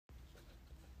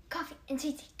and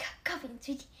sweet tea, coffee and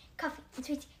sweet tea, coffee and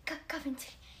sweet tea, coffee and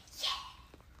sweet tea.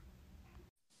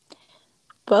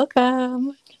 Yeah.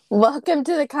 Welcome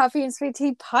to the Coffee and Sweet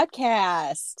Tea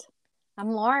podcast.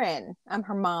 I'm Lauren. I'm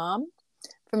her mom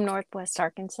from Northwest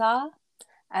Arkansas.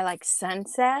 I like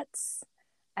sunsets.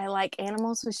 I like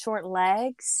animals with short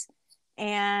legs.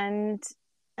 And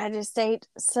I just ate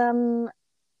some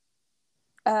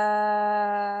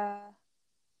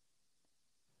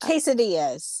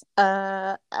quesadillas.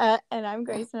 And I'm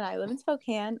Grace, and I live in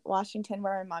Spokane, Washington,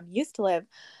 where my mom used to live.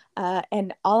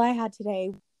 And all I had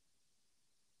today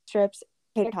strips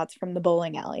potato tots from the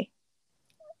bowling alley.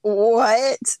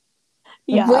 What?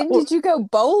 Yeah. When did you go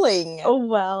bowling? Oh,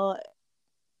 well,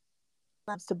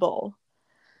 loves to bowl.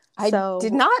 I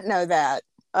did not know that.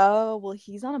 Oh, well,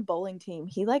 he's on a bowling team.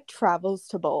 He travels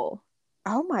to bowl.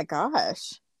 Oh my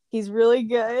gosh. He's really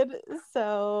good.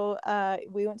 So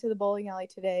we went to the bowling alley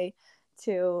today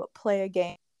to play a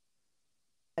game.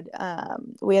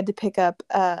 We had to pick up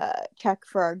a check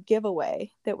for our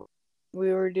giveaway that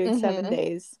we were doing 7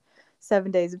 days of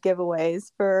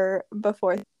giveaways for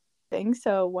before thing.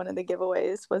 So one of the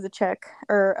giveaways was a check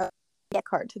or a gift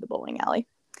card to the bowling alley.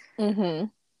 Mm-hmm.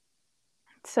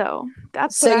 So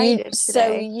that's what I did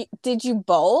today. Did you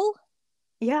bowl?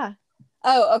 Yeah.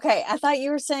 Oh, okay. I thought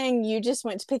you were saying you just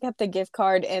went to pick up the gift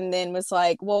card and then was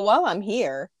like, well, while I'm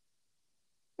here.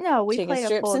 No, we chicken played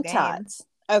strips a full and game. tots.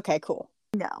 Okay, cool.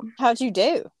 No. How'd you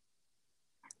do?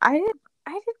 I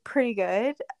did pretty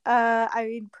good. I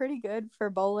mean, pretty good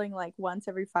for bowling once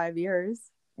every 5 years.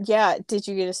 Yeah. Did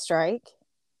you get a strike?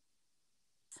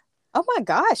 Oh my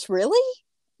gosh, really?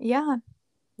 Yeah.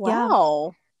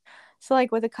 Wow. Yeah. So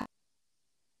with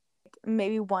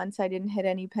maybe once I didn't hit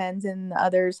any pins, and the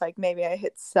others maybe I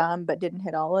hit some but didn't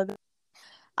hit all of them.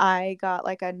 I got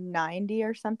a 90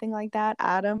 or something like that.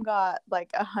 Adam got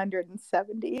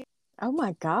 170. Oh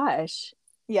my gosh.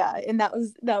 Yeah, and that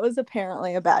was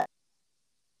apparently a bad.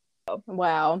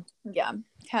 Wow. Yeah,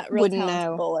 real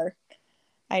talented bowler.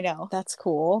 I know. That's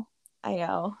cool. I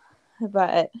know,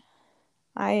 but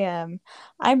I'm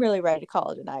really ready to call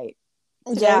it a night.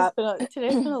 Today's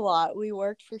been a lot. We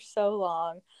worked for so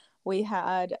long. We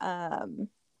had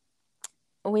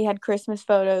Christmas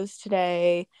photos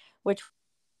today, which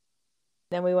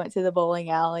then we went to the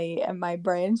bowling alley, and my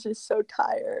brain's just so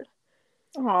tired.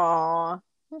 Aw,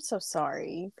 I'm so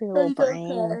sorry for your little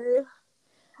brain.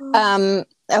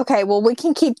 Okay, well, we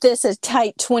can keep this a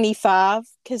tight 25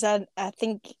 because I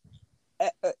think.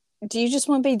 Do you just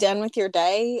want to be done with your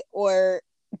day, or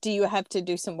do you have to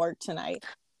do some work tonight?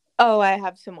 Oh, I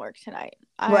have some work tonight.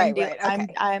 Right. Okay.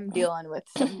 I'm dealing with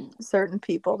some certain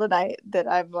people tonight that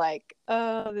I'm like,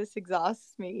 oh, this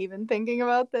exhausts me even thinking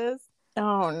about this.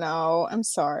 Oh no, I'm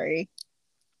sorry.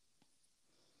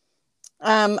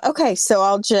 Okay,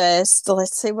 so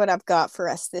let's see what I've got for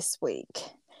us this week.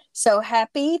 So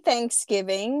happy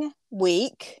Thanksgiving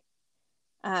week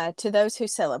to those who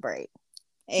celebrate.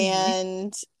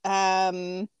 And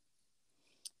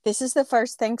this is the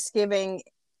first Thanksgiving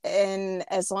in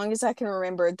as long as I can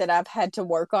remember that I've had to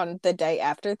work on the day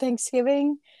after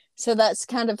Thanksgiving. So that's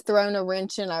kind of thrown a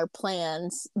wrench in our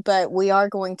plans, but we are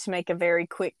going to make a very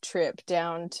quick trip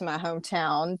down to my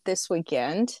hometown this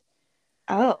weekend.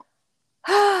 Oh.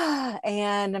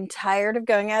 And I'm tired of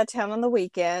going out of town on the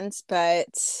weekends,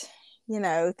 but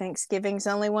Thanksgiving's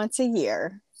only once a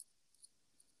year.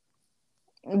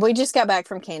 We just got back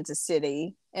from Kansas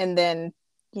City, and then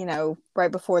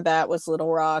right before that was Little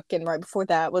Rock, and right before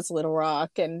that was Little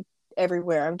Rock, and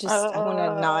everywhere.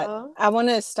 I want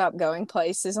to stop going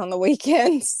places on the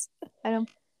weekends.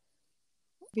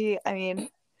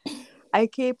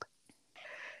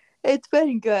 It's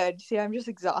been good. See, I'm just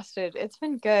exhausted. It's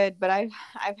been good, but I've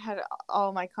had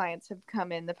all my clients have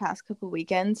come in the past couple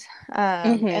weekends.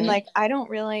 And I don't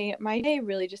really, my day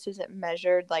really just isn't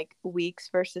measured weeks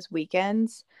versus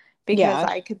weekends, because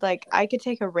I could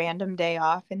take a random day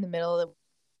off in the middle of the,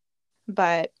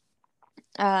 but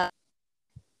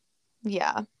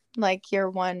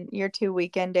your 2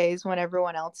 weekend days when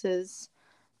everyone else is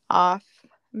off,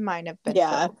 mine have been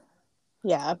filled.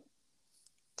 Yeah.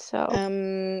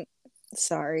 So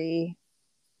sorry.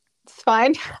 It's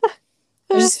fine.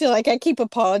 I just feel like I keep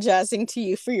apologizing to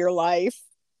you for your life.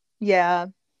 Yeah.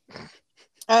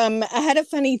 I had a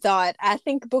funny thought. I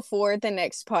think before the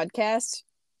next podcast,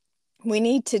 we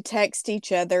need to text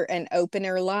each other an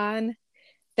opener line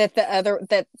that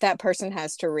that person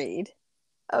has to read.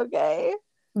 Okay.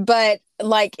 But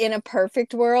in a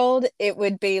perfect world, it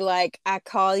would be I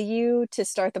call you to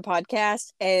start the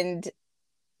podcast, and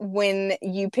when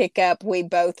you pick up, we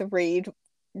both read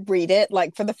it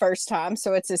for the first time,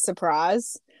 so it's a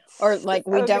surprise. Or like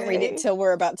we don't read it Okay. till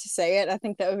we're about to say it. I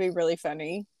think that would be really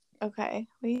funny. Okay.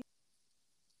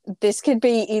 This could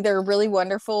be either really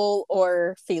wonderful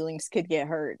or feelings could get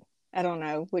hurt. I don't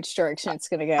know which direction it's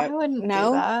going to I go. wouldn't do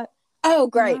No? that. Oh,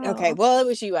 great. No. Okay. Well, it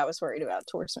was you I was worried about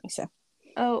towards me, so.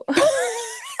 Oh.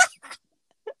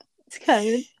 It's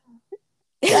kind of.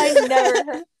 I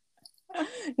never heard.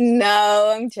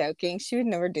 No, I'm joking. She would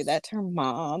never do that to her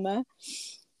mom.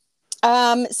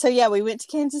 So yeah, we went to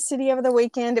Kansas City over the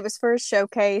weekend. It was for a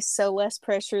showcase, so less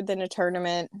pressure than a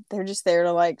tournament. They're just there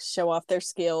to like show off their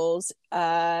skills.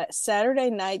 Saturday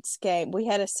night's game, we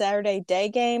had a Saturday day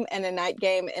game and a night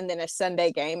game and then a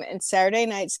Sunday game. And Saturday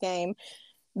night's game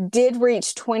did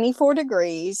reach 24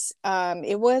 degrees.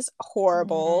 It was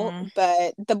horrible,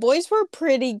 but the boys were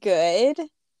pretty good.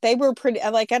 They were pretty,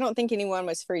 like, I don't think anyone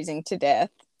was freezing to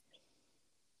death.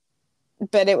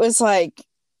 But it was like,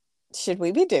 should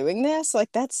we be doing this?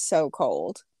 Like, that's so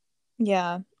cold.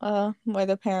 Yeah. Were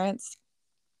the parents?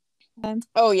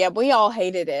 Oh, yeah, we all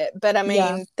hated it. But I mean,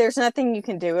 Yeah. there's nothing you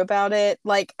can do about it.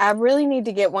 Like, I really need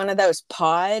to get one of those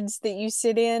pods that you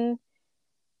sit in.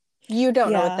 You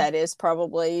don't know what that is,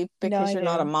 probably, because you're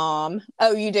not a mom.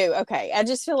 Oh, you do? Okay. I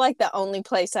just feel like the only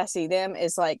place I see them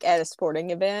is like at a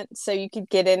sporting event. So you could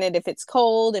get in it if it's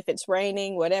cold, if it's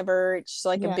raining, whatever. It's just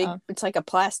like it's like a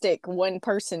plastic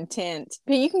one-person tent.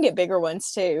 But you can get bigger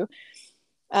ones too.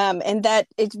 And that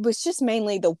it was just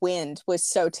mainly the wind was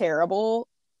so terrible.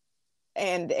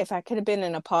 And if I could have been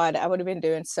in a pod, I would have been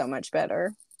doing so much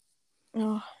better.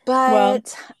 Oh,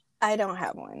 but I don't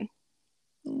have one.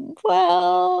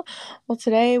 Well,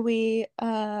 today we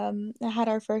had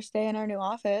our first day in our new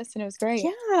office and it was great.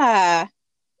 Yeah.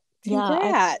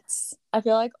 Congrats. I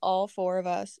feel like all four of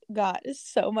us got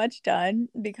so much done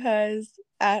because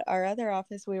at our other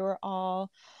office we were all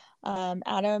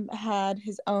Adam had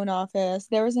his own office.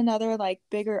 There was another like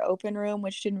bigger open room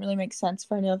which didn't really make sense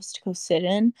for any of us to go sit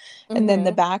in. And then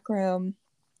the back room,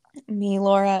 me,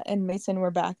 Laura, and Mason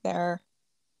were back there.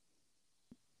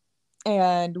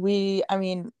 And we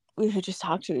would just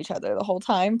talk to each other the whole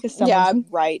time because someone's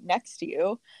right next to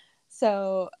you.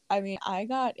 So, I mean, I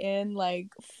got in like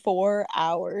 4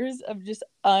 hours of just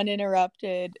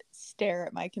uninterrupted stare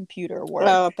at my computer work.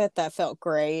 Oh, I bet that felt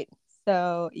great.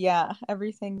 So, yeah,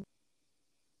 everything.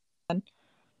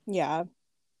 Yeah.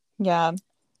 Yeah.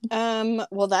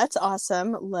 Well, that's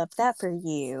awesome. Love that for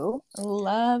you.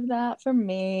 Love that for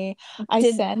me. I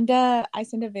send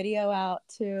a video out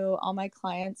to all my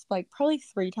clients like probably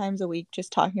 3 times a week,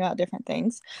 just talking about different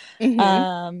things.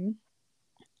 And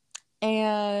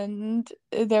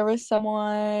there was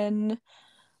someone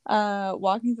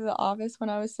walking through the office when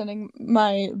I was sending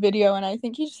my video, and I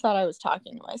think he just thought I was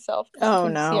talking to myself. Oh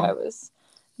no! See, I was.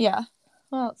 Yeah.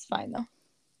 Well, it's fine though.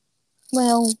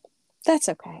 Well, that's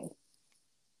okay.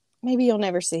 Maybe you'll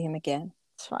never see him again.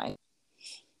 It's fine.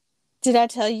 Did I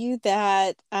tell you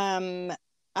that I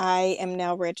am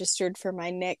now registered for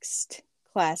my next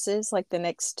classes, like the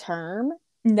next term?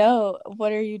 No.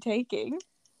 What are you taking?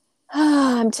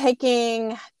 I'm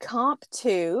taking Comp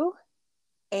 2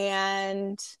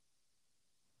 and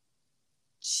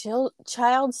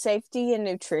Child Safety and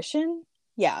Nutrition.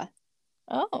 Yeah.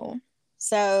 Oh.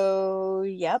 So,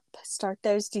 yep. Start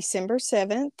those December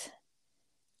 7th.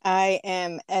 I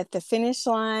am at the finish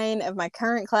line of my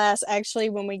current class. Actually,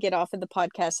 when we get off of the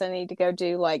podcast, I need to go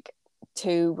do like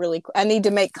 2 really. I need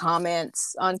to make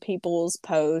comments on people's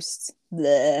posts.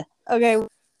 Bleh. Okay.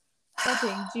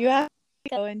 Do you have to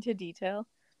go into detail?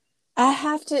 I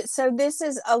have to. So this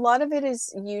is a lot of it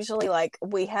is usually like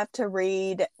we have to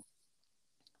read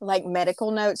like medical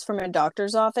notes from a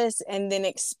doctor's office and then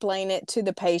explain it to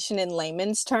the patient in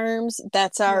layman's terms.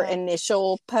 That's our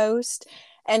initial post.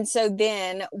 And so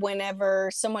then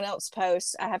whenever someone else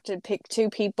posts, I have to pick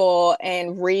 2 people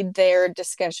and read their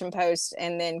discussion post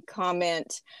and then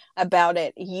comment about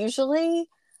it. Usually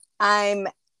I'm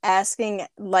asking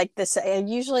like this. I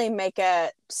usually make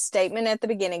a statement at the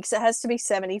beginning because it has to be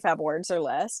 75 words or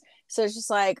less. So it's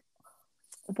just like,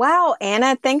 wow,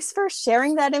 Anna, thanks for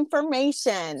sharing that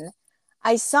information.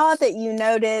 I saw that you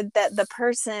noted that the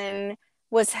person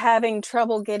was having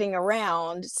trouble getting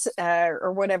around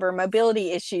or whatever,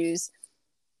 mobility issues.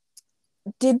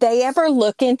 Did they ever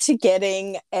look into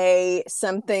getting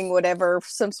some sort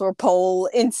of pole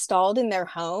installed in their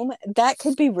home? That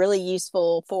could be really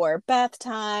useful for bath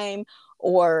time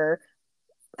or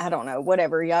I don't know,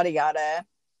 whatever, yada, yada.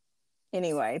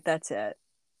 Anyway, that's it.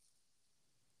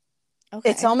 Okay.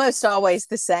 It's almost always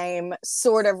the same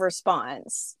sort of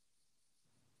response.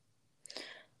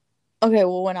 Okay,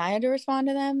 well, when I had to respond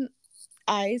to them,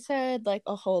 I said like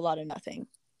a whole lot of nothing.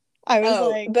 I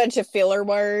was like a bunch of filler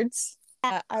words.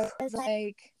 I was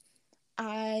like,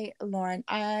 Lauren,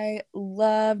 I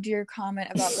loved your comment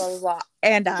about blah, blah, blah.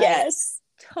 And I Yes.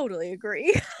 totally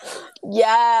agree.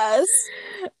 Yes.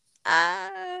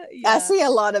 Yeah. I see a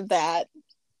lot of that.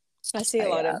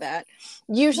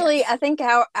 Usually, Yes. I think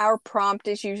our prompt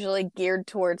is usually geared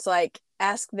towards like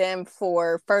ask them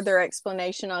for further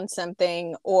explanation on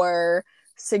something or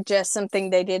suggest something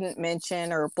they didn't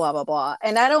mention or blah blah blah.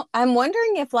 And I'm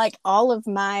wondering if like all of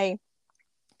my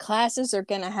classes are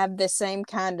going to have the same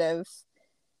kind of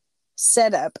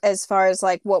setup as far as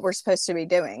like what we're supposed to be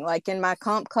doing. Like in my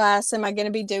comp class, am I going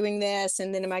to be doing this,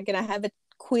 and then am I going to have a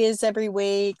quiz every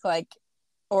week, like,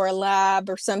 or a lab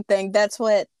or something? That's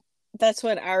what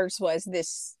ours was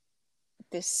this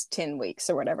 10 weeks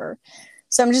or whatever.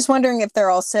 So I'm just wondering if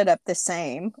they're all set up the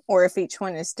same or if each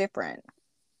one is different.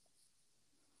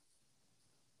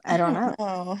 I don't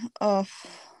know. Oh,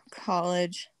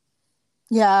 college.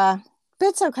 Yeah, but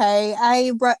it's okay.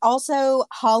 Also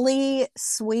Holly,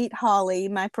 sweet Holly,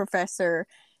 my professor,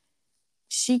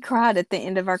 she cried at the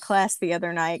end of our class the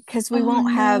other night because we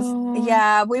won't have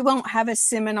a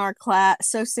seminar class.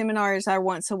 So seminar is our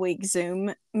once a week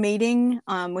Zoom meeting.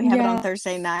 We have it on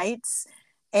Thursday nights.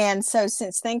 And so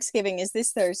since Thanksgiving is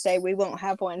this Thursday, we won't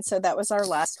have one. So that was our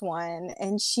last one.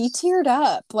 And she teared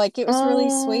up. Like, it was really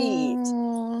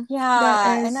sweet. Yeah.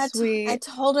 That is and sweet. I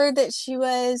told her that she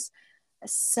was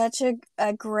such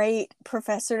a great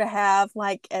professor to have,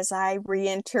 like, as I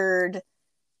re-entered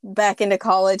back into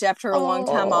college after a long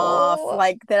time off,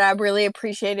 like, that I really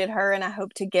appreciated her and I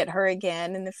hope to get her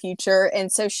again in the future. And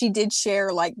so she did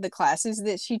share like the classes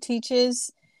that she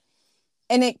teaches,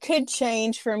 and it could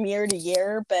change from year to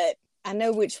year, but I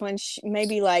know which one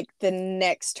maybe like the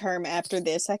next term after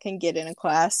this I can get in a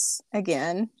class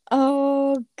again.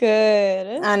 Oh,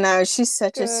 good. I know, she's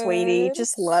such a sweetie.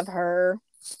 Just love her.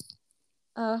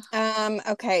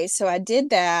 Okay, so I did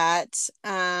that.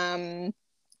 I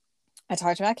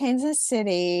talked about Kansas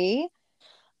City.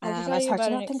 I can tell you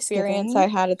about an experience I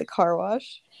had at the car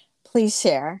wash. Please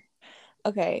share.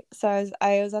 Okay, so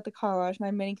I was at the car wash.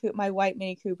 My white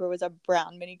Mini Cooper was a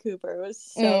brown Mini Cooper. It was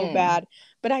so bad.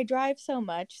 But I drive so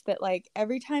much that like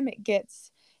every time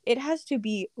it has to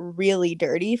be really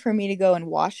dirty for me to go and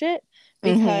wash it,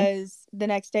 because the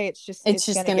next day it's just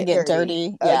gonna get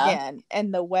dirty again.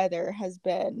 And the weather has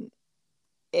been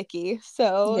icky.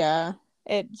 So yeah,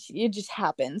 it just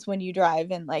happens when you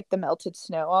drive in like the melted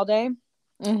snow all day.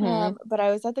 But I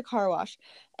was at the car wash,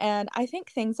 and I think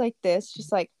things like this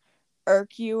just like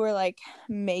irk you or like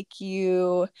make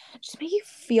you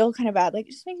feel kind of bad. Like,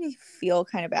 just make me feel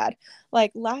kind of bad.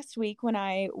 Like last week when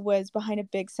I was behind a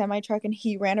big semi truck and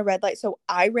he ran a red light, so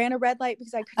I ran a red light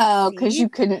because I couldn't see. Because you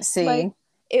couldn't see. Like,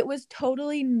 it was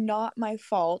totally not my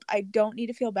fault. I don't need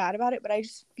to feel bad about it, but I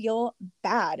just feel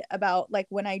bad about like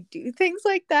when I do things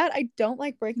like that. I don't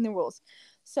like breaking the rules.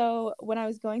 So when I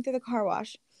was going through the car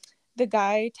wash, the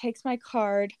guy takes my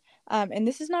card. And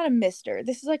this is not a Mister.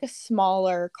 This is like a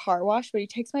smaller car wash, but he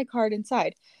takes my card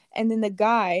inside. And then the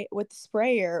guy with the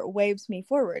sprayer waves me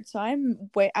forward. So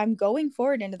I'm going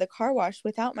forward into the car wash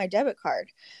without my debit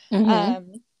card.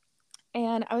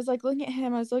 And I was like looking at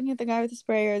him. I was looking at the guy with the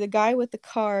sprayer, the guy with the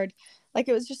card. Like,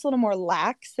 it was just a little more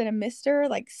lax than a Mister.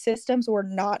 Like, systems were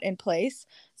not in place.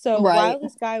 So while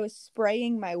this guy was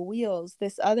spraying my wheels,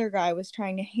 this other guy was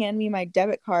trying to hand me my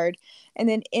debit card. And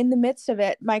then in the midst of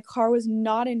it, my car was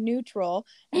not in neutral.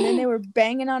 And then they were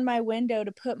banging on my window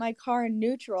to put my car in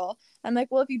neutral. I'm like,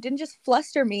 well, if you didn't just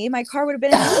fluster me, my car would have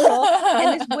been in neutral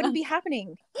and this wouldn't be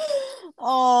happening.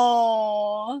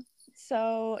 Oh.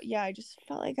 So, yeah, I just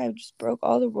felt like I just broke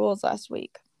all the rules last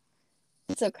week.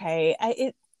 It's okay.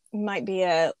 It might be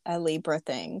a Libra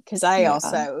thing, because I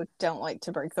also don't like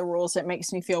to break the rules. It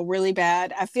makes me feel really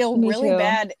bad. I feel really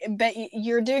bad, but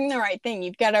you're doing the right thing.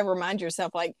 You've got to remind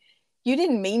yourself, like, you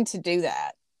didn't mean to do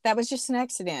that. That was just an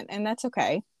accident, and that's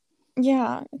okay.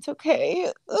 Yeah, it's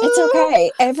okay. It's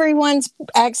okay. Everyone's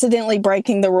accidentally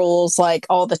breaking the rules, like,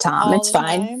 all the time. It's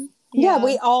fine. Yeah,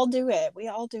 we all do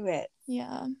it.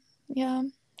 Yeah.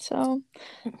 So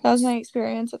that was my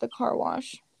experience at the car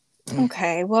wash.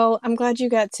 Okay, well, I'm glad you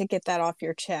got to get that off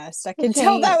your chest. I can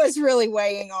tell that was really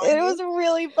weighing on you. It was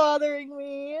really bothering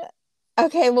me.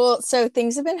 Okay, well, so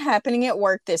things have been happening at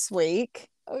work this week.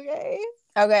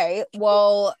 Okay,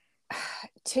 well,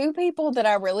 2 people that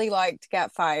I really liked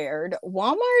got fired.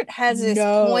 Walmart has this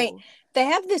point. They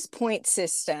have this point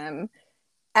system,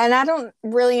 and I don't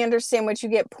really understand what you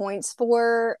get points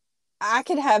for. I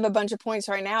could have a bunch of points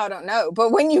right now. I don't know.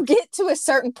 But when you get to a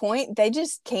certain point, they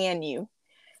just can you.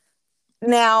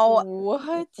 Now,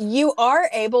 What? you are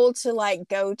able to like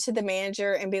go to the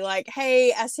manager and be like,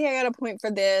 hey, I see I got a point for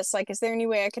this. Like, is there any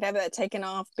way I could have that taken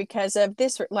off because of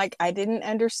this? Like, I didn't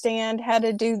understand how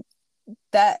to do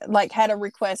that, like how to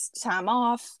request time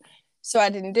off. So I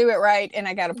didn't do it right and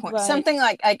I got a point. Right. Something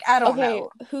like I don't know.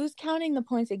 Who's counting the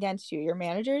points against you? Your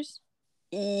managers?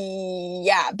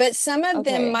 Yeah, but some of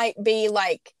them Okay. might be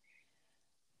like,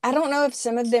 I don't know if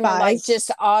some of them are like Spies?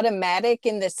 just automatic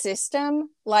in the system.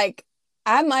 Like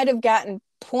I might have gotten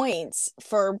points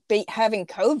for having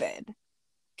COVID.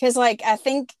 Because like I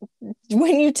think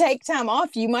when you take time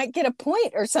off, you might get a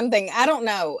point or something. I don't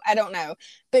know.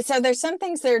 But so there's some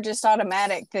things that are just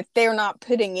automatic that they're not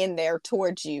putting in there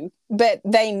towards you, but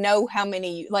they know how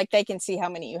many, like they can see how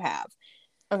many you have.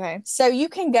 Okay. So you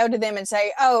can go to them and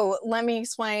say, oh, let me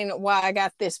explain why I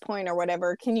got this point or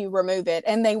whatever. Can you remove it?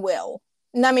 And they will.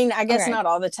 I mean, I guess Okay. not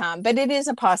all the time, but it is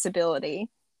a possibility.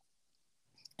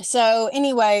 So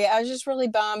anyway, I was just really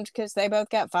bummed because they both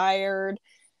got fired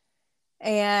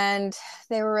and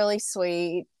they were really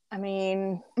sweet. I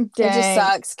mean, It just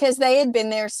sucks because they had been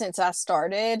there since I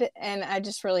started and I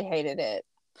just really hated it.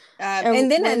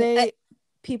 And then the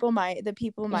people my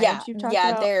yeah, you've talked yeah,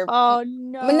 about? they're Oh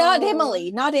no. but not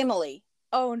Emily.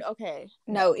 Oh, okay.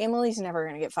 No, Emily's never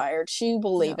going to get fired. She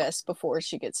will leave No. us before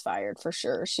she gets fired for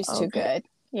sure. She's too Okay. good.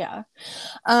 Yeah.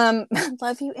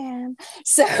 Love you, Em.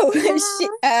 So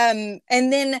and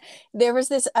then there was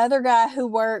this other guy who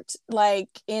worked like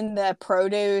in the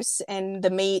produce and the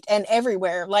meat and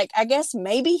everywhere. Like I guess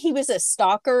maybe he was a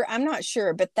stalker. I'm not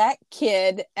sure, but that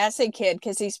kid, I say kid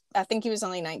because I think he was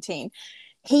only 19.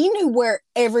 He knew where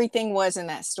everything was in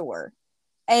that store.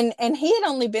 And he had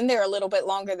only been there a little bit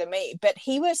longer than me, but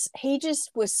he just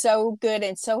was so good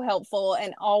and so helpful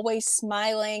and always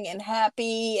smiling and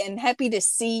happy to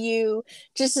see you.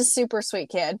 Just a super sweet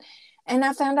kid. And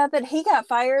I found out that he got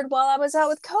fired while I was out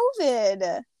with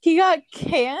COVID. He got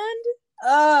canned?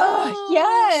 Oh,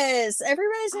 yes.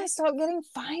 Everybody's gonna stop getting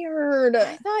fired.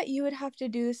 I thought you would have to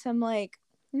do some like,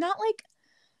 not like,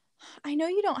 I know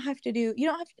you don't have to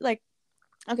like,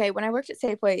 okay, when I worked at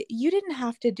Safeway, you didn't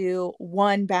have to do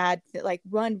one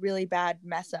really bad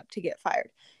mess up to get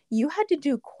fired. You had to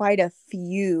do quite a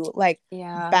few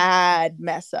bad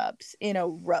mess ups in a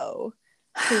row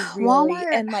to really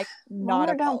Walmart, and like not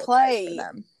Walmart don't apologize play. for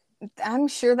them. I'm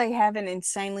sure they have an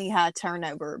insanely high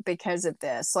turnover because of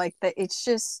this. Like it's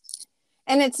just,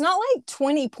 and it's not like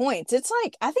 20 points. It's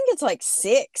like, I think it's like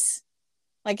 6.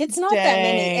 Like it's not that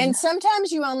many. And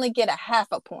sometimes you only get a half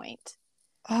a point.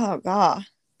 Oh god.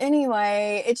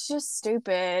 Anyway, it's just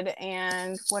stupid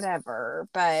and whatever.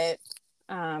 But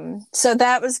so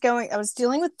I was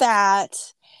dealing with that.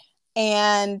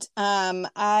 And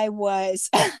I was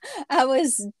I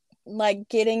was like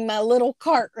getting my little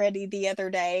cart ready the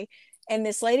other day, and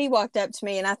this lady walked up to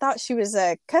me and I thought she was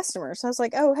a customer. So I was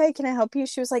like, oh, hey, can I help you?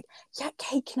 She was like, yeah,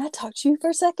 Kate, can I talk to you for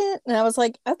a second? And I was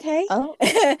like, okay. Oh.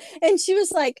 And she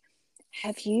was like,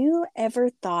 have you ever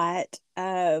thought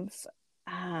of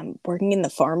working in the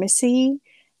pharmacy?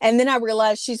 And then I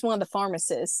realized she's one of the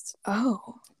pharmacists.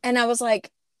 Oh. And I was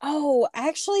like, oh,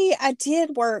 actually, I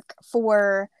did work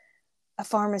for a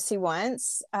pharmacy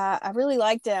once. I really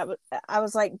liked it. I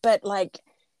was like, but like,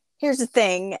 here's the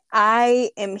thing. I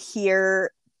am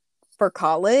here for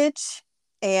college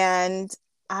and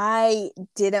I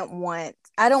don't want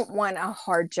a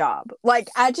hard job. Like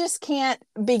I just can't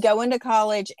be going to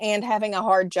college and having a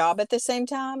hard job at the same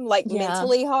time, like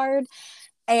mentally hard.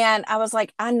 And I was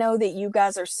like, I know that you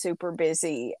guys are super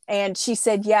busy. And she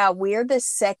said, yeah, we're the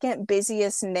second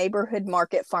busiest neighborhood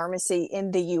market pharmacy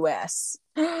in the US.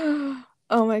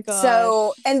 Oh my god.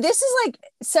 So, and this is like,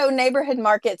 so neighborhood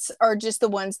markets are just the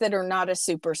ones that are not a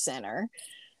super center.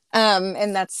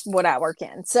 And that's what I work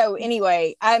in. So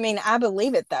anyway, I mean, I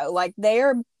believe it though. Like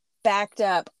they're backed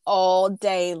up all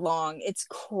day long. It's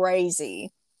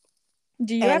crazy.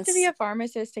 Do you have to be a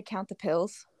pharmacist to count the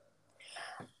pills?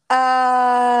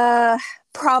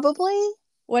 Probably.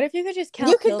 What if you could just count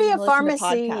you pills could be and a listen to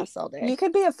pharmacy podcasts all day? You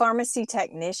could be a pharmacy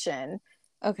technician.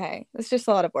 Okay, it's just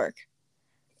a lot of work.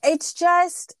 It's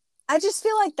just, I just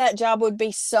feel like that job would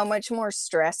be so much more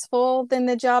stressful than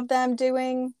the job that I'm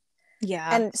doing.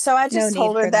 Yeah. And so I just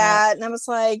told her that, and I was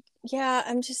like, yeah,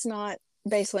 I'm just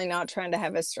basically not trying to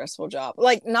have a stressful job.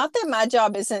 Like, not that my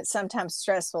job isn't sometimes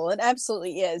stressful. It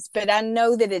absolutely is. But I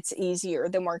know that it's easier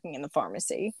than working in the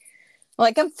pharmacy.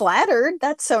 Like, I'm flattered.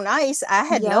 That's so nice. I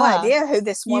had no idea who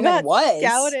this woman was.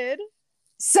 Scouted.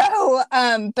 So,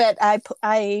 but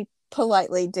I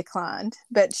politely declined.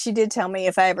 But she did tell me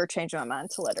if I ever change my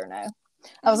mind to let her know.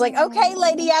 I was like, okay,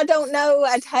 lady, I don't know.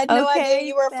 I had no idea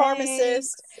you were a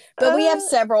pharmacist. But we have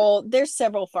there's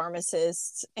several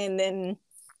pharmacists and then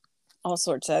all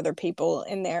sorts of other people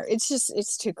in there.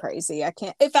 It's too crazy. I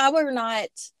can't, if I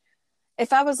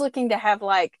was looking to have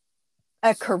like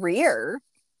a career,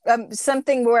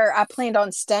 something where I planned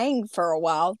on staying for a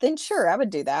while, then sure, I would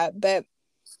do that. But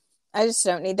I just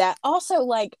don't need that. Also,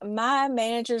 like, my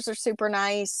managers are super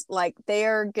nice. Like,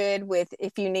 they're good with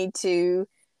if you need to.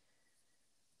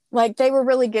 Like, they were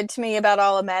really good to me about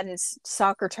all of Madden's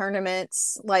soccer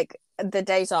tournaments, like the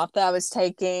days off that I was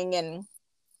taking. And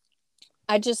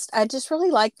I just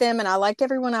really like them, and I like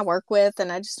everyone I work with.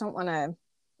 And I just don't want to,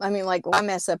 I mean, like, why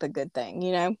mess up a good thing,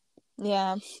 you know?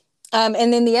 Yeah. And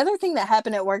then the other thing that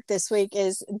happened at work this week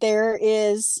is there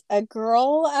is a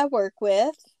girl I work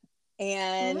with,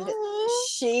 and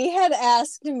she had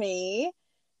asked me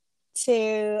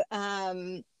to,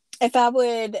 if I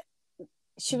would,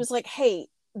 she was like, hey,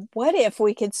 what if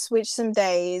we could switch some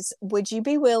days? Would you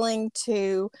be willing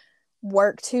to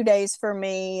work 2 days for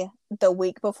me the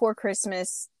week before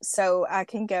Christmas so I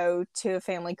can go to a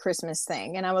family Christmas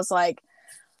thing? And I was like,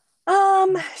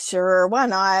 sure, why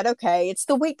not? Okay, it's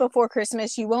the week before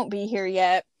Christmas. You won't be here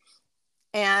yet.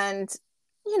 And,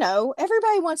 you know,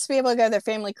 everybody wants to be able to go to their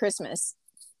family Christmas.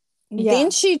 Yeah.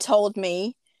 Then she told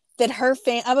me that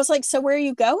I was like, so where are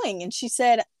you going? And she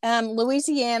said,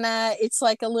 Louisiana. It's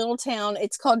like a little town.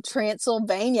 It's called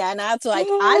Transylvania. And I was like,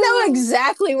 I know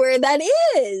exactly where that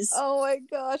is. Oh my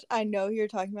gosh. I know who you're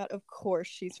talking about. Of course,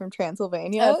 she's from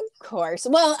Transylvania. Of course.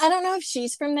 Well, I don't know if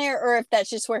she's from there or if that's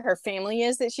just where her family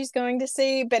is that she's going to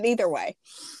see, but either way.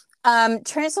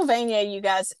 Transylvania, you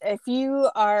guys, if you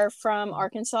are from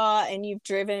Arkansas and you've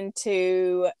driven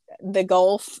to the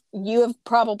Gulf, you have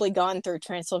probably gone through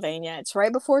Transylvania. It's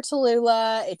right before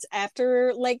Tallulah. It's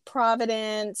after Lake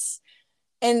Providence.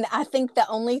 And I think the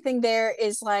only thing there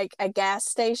is like a gas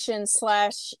station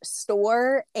 /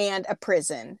 store and a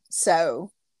prison. So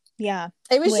yeah,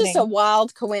 it was just a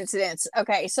wild coincidence.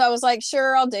 Okay. So I was like,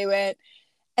 sure, I'll do it.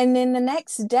 And then the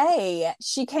next day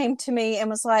she came to me and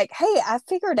was like, hey, I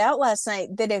figured out last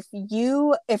night that if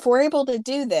we're able to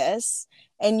do this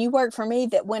and you work for me,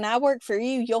 that when I work for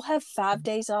you, you'll have 5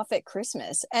 days off at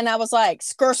Christmas. And I was like,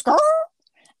 skr.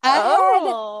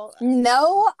 I had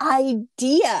no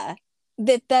idea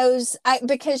that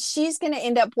because she's going to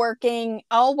end up working,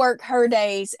 I'll work her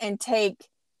days and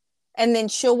then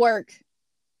she'll work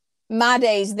my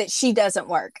days that she doesn't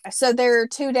work. So there are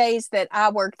 2 days that I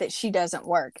work that she doesn't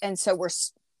work. And so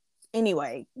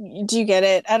anyway, do you get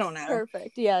it? I don't know.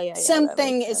 Perfect. Yeah.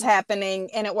 Something is happening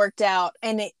and it worked out.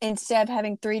 And instead of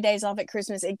having 3 days off at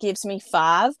Christmas, it gives me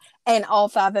 5. And all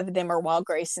 5 of them are while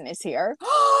Grayson is here.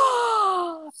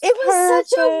 It was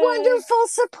such a wonderful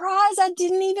surprise. I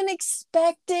didn't even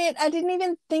expect it. I didn't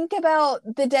even think about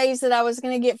the days that I was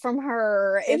going to get from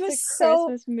her. It was a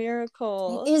Christmas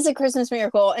miracle. It is a Christmas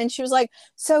miracle. And she was like,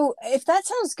 so if that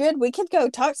sounds good, we could go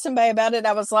talk to somebody about it.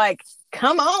 I was like,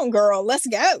 come on, girl, let's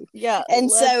go. Yeah. And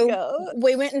so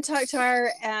we went and talked to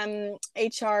our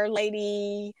HR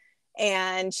lady,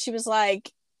 and she was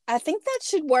like, I think that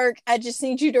should work. I just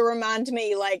need you to remind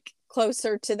me like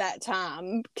closer to that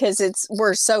time because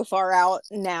we're so far out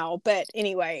now. But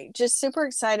anyway, just super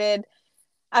excited.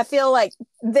 I feel like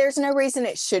there's no reason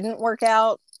it shouldn't work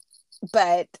out,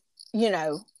 but you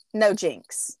know, no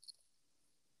jinx.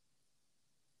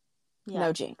 Yeah.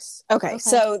 No jinx. Okay,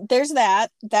 so there's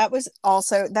that. That was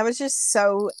just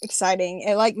so exciting.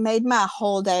 It like made my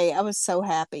whole day. I was so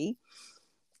happy.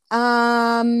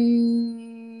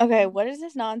 Okay, what is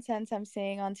this nonsense I'm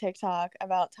seeing on TikTok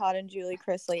about Todd and Julie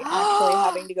Chrisley actually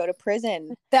having to go to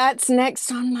prison? That's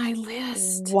next on my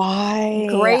list. Why?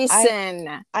 Grayson.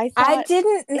 I thought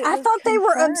they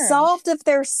were absolved of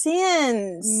their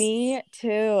sins. Me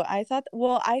too. I thought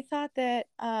that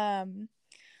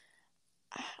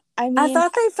I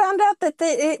thought they found out that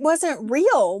it wasn't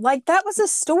real. Like, that was a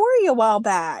story a while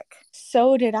back.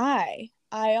 So did I.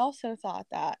 I also thought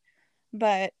that.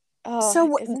 But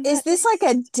so is this like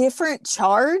a different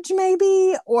charge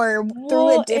maybe, or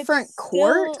through a different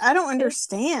court? I don't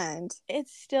understand.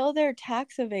 It's still their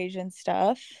tax evasion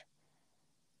stuff.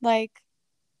 Like,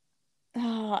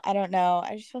 I don't know.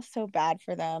 I just feel so bad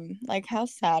for them. Like, how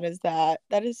sad is that?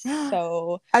 That is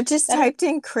so... I just typed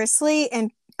in Chrisley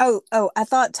and oh, I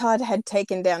thought Todd had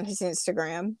taken down his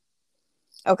Instagram.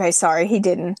 Okay, sorry, he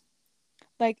didn't.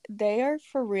 Like, they are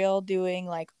for real doing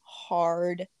like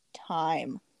hard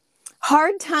time,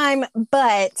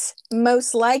 but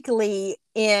most likely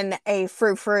in a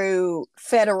frou-frou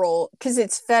federal, because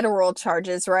it's federal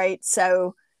charges, right?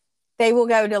 So they will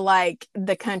go to like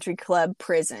the country club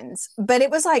prisons, but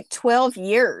it was like 12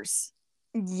 years.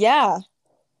 Yeah.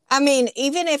 I mean,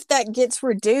 even if that gets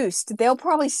reduced, they'll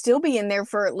probably still be in there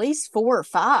for at least 4 or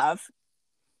 5.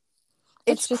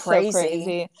 It's It's just so crazy.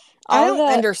 crazy. I All don't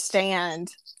the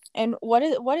understand. And what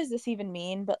does this even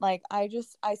mean? But like I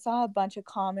saw a bunch of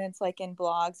comments like in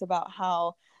blogs about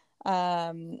how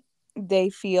um they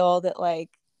feel that like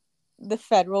the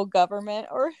federal government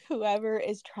or whoever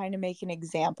is trying to make an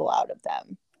example out of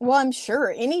them. Well, I'm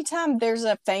sure anytime there's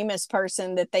a famous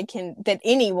person that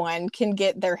anyone can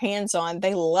get their hands on,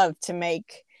 they love to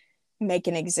make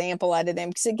an example out of them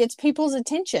because it gets people's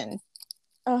attention.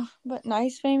 Oh, but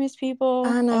nice famous people.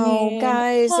 I I know, mean,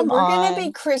 guys. come We're gonna be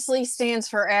on. Chrisley stands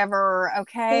forever,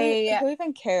 okay? Who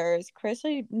even cares?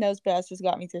 Chrisley Knows Best has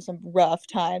got me through some rough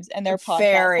times, and their podcast has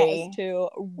Very. too.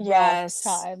 Rough Yes.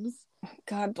 times.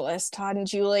 God bless Todd and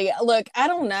Julie. Look, I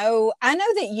don't know. I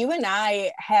know that you and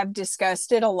I have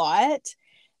discussed it a lot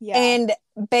Yeah. and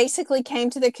basically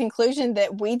came to the conclusion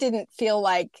that we didn't feel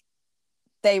like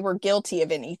they were guilty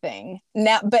of anything.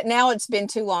 Now it's been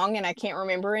too long and I can't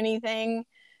remember anything. Yeah.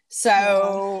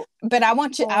 So, but I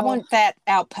want that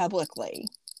out publicly.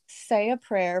 Say a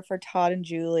prayer for Todd and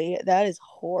Julie. That is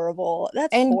horrible.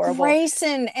 That's And horrible.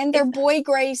 Grayson and their If boy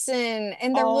Grayson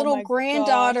and their Oh little my gosh,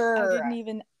 granddaughter.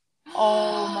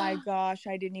 oh my gosh,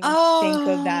 I didn't even think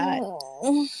of that.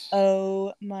 Oh.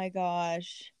 Oh my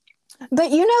gosh. But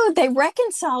they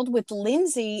reconciled with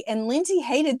Lindsay and Lindsay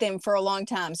hated them for a long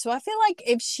time. So I feel like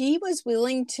if she was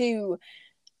willing to,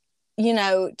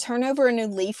 turn over a new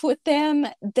leaf with them,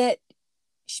 that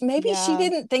maybe she Yeah.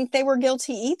 didn't think they were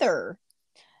guilty either.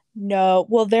 No,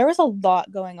 well, there was a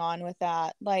lot going on with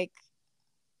that. Like,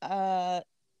 I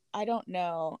don't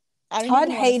know. I don't Todd even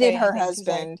want to hated say her anything because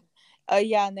husband.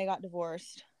 yeah, and they got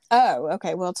divorced. Oh,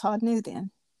 okay. Well, Todd knew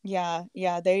then. Yeah,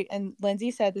 yeah. And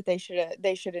Lindsay said that they should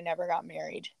have never got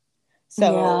married. Yeah,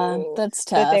 So, that's but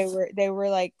tough. they were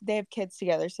like they have kids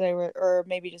together, so they were, or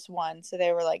maybe just one, so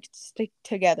they were like stick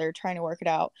together trying to work it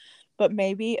out. But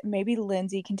maybe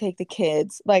Lindsay can take the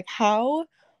kids. Like how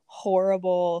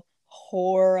horrible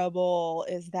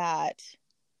is that?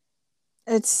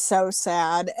 It's so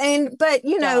sad. But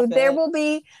Stop there it.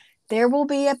 will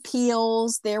be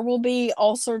appeals, there will be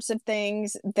all sorts of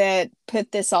things that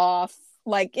put this off.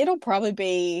 Like it'll probably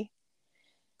be,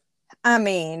 I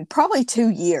mean, probably 2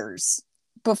 years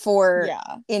before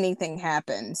Yeah. anything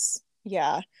happens.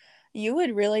 Yeah. You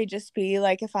would really just be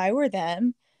like, if I were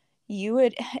them, you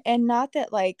would, and not that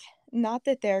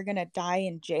they're gonna die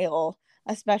in jail,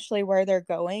 especially where they're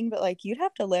going, but like you'd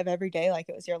have to live every day like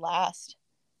it was your last.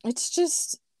 It's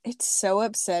so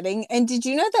upsetting. And did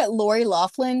you know that Lori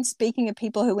Loughlin, speaking of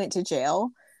people who went to jail,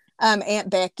 Aunt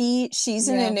Becky, she's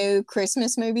in a Yeah. new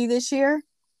Christmas movie this year.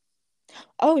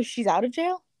 Oh, she's out of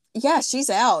jail? Yeah, she's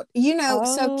out. So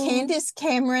Oh. Candace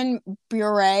Cameron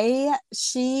Bure,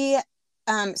 she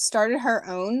started her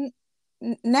own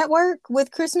network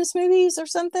with Christmas movies or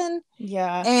something.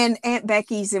 Yeah. And Aunt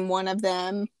Becky's in one of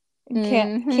them.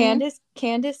 Mm-hmm.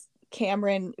 Candace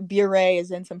Cameron Bure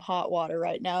is in some hot water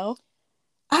right now.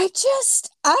 I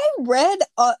read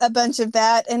a bunch of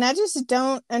that and I just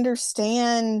don't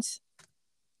understand.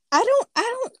 I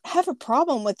don't have a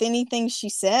problem with anything she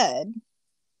said.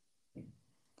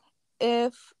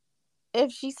 If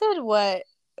she said what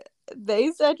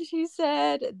they said she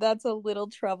said, that's a little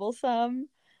troublesome,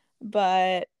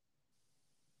 but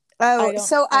Oh,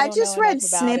 so I I don't know just read enough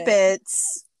about it.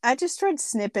 snippets. I just read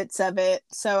snippets of it.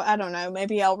 So I don't know.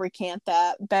 Maybe I'll recant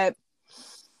that. But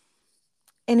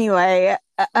anyway,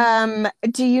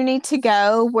 do you need to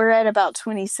go? We're at about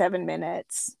 27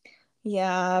 minutes.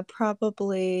 Yeah,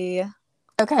 probably.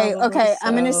 Okay, Probably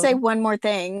I'm going to say so. one more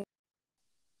thing.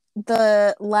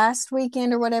 The last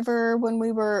weekend or whatever when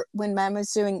Mom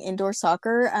was doing indoor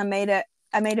soccer, I made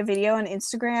a video on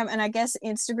Instagram and I guess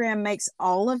Instagram makes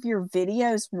all of your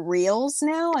videos reels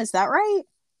now. Is that right?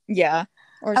 Yeah,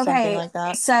 or something like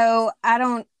that. So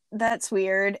that's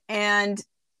weird. And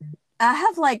I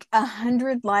have like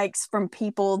 100 likes from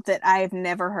people that I've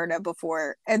never heard of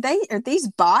before. Are these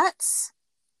bots?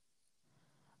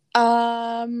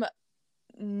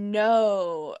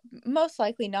 No, most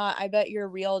likely not. I bet your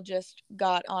reel just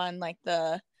got on like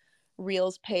the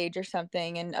Reels page or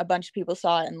something and a bunch of people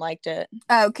saw it and liked it.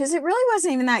 Oh, because it really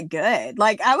wasn't even that good.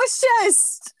 Like I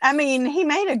mean, he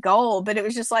made a goal, but it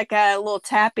was just like a little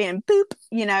tap in, boop,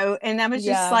 and I was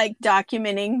just like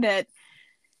documenting that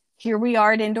here we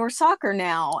are at indoor soccer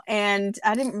now. And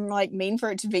I didn't like mean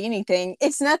for it to be anything.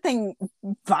 It's nothing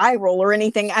viral or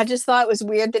anything. I just thought it was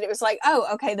weird that it was like, oh,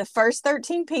 okay, the first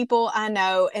 13 people I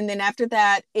know. And then after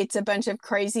that, it's a bunch of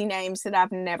crazy names that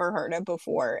I've never heard of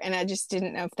before. And I just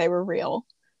didn't know if they were real.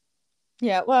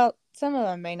 Yeah, well, some of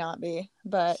them may not be,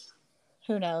 but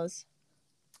Who knows?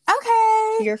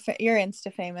 Okay. You're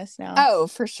Insta famous now. Oh,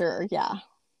 for sure. Yeah.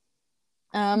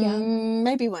 Yeah.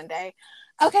 Maybe one day.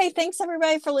 Okay, thanks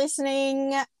everybody for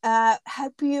listening.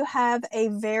 Hope you have a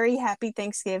very happy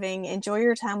Thanksgiving. Enjoy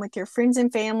your time with your friends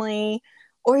and family,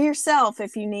 or yourself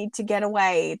if you need to get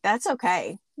away. That's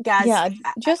okay, guys. Yeah,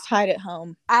 just hide at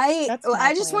home. I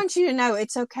my just plan. want you to know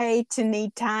it's okay to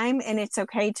need time, and it's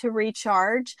okay to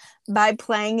recharge by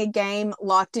playing a game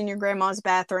locked in your grandma's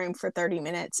bathroom for 30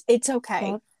 minutes. It's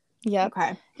okay. Yep.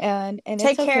 Okay. And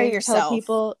Take it's care of okay to tell yourself.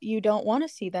 people you don't want to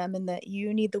see them and that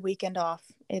you need the weekend off.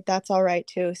 That's all right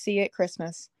too. See you at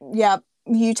Christmas. Yep.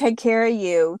 You take care of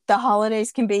you. The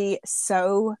holidays can be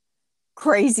so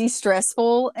crazy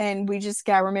stressful, and we just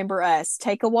gotta remember us.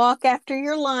 Take a walk after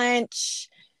your lunch.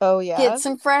 Oh yeah. Get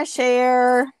some fresh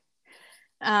air.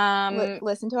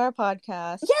 Listen to our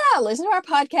podcast. Yeah, listen to our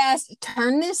podcast.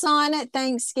 Turn this on at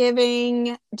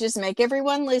Thanksgiving. Just make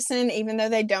everyone listen, even though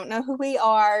they don't know who we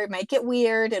are. Make it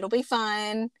weird. It'll be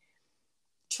fun.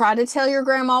 Try to tell your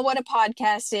grandma what a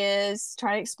podcast is.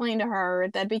 Try to explain to her.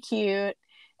 That'd be cute.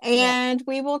 And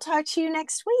we will talk to you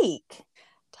next week.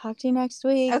 Talk to you next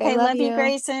week. Okay, I love you,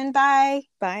 Grayson. Bye.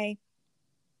 Bye.